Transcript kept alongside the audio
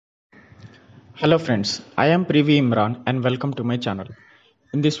Hello friends, I am PRIVY IMRAN and welcome to my channel.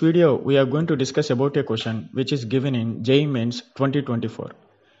 In this video, we are going to discuss about a question which is given in JEE Mains 2024.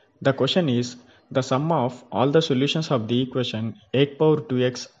 The question is, the sum of all the solutions of the equation 8 power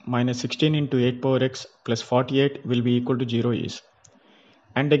 2x minus 16 into 8 power x plus 48 will be equal to 0 is.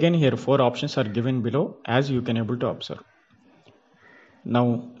 And again here 4 options are given below as you can able to observe.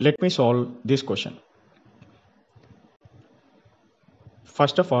 Now let me solve this question.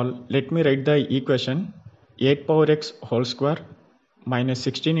 First of all, let me write the equation 8 power x whole square minus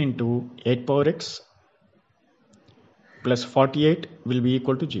 16 into 8 power x plus 48 will be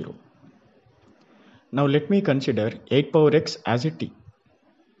equal to 0. Now let me consider 8 power x as a t.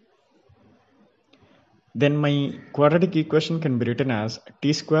 Then my quadratic equation can be written as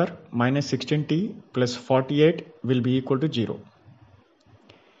t square minus 16t plus 48 will be equal to 0.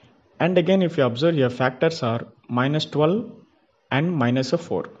 And again if you observe here factors are minus 12 and minus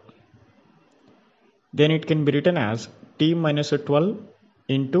 4. Then it can be written as t minus 12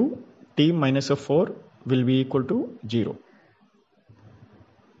 into t minus 4 will be equal to 0.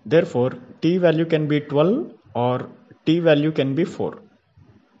 Therefore, t value can be 12 or t value can be 4,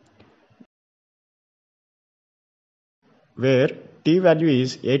 where t value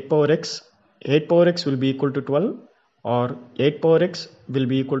is 8 power x, 8 power x will be equal to 12 or 8 power x will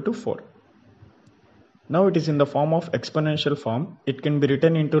be equal to 4. Now it is in the form of exponential form. It can be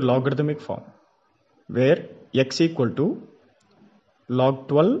written into logarithmic form, where x equal to log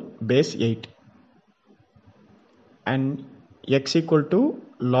 12 base 8 and x equal to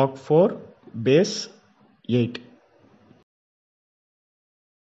log 4 base 8.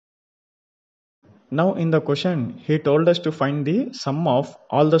 Now in the question, he told us to find the sum of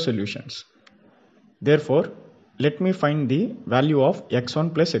all the solutions. Therefore, let me find the value of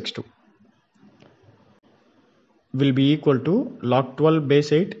x1 plus x2 will be equal to log 12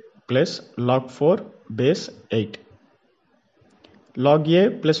 base 8 plus log 4 base 8. Log a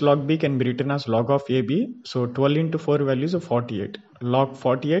plus log b can be written as log of ab. So 12 into 4 value is 48. Log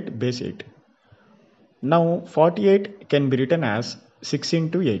 48 base 8. Now 48 can be written as 6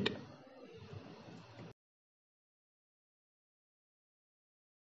 into 8.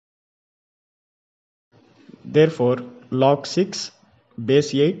 Therefore, log 6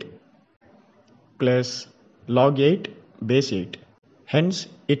 base 8 plus log 8 base 8. Hence,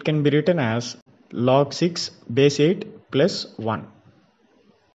 it can be written as log 6 base 8 plus 1.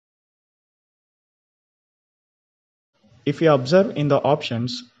 If you observe in the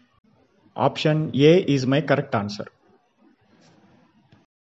options, option A is my correct answer.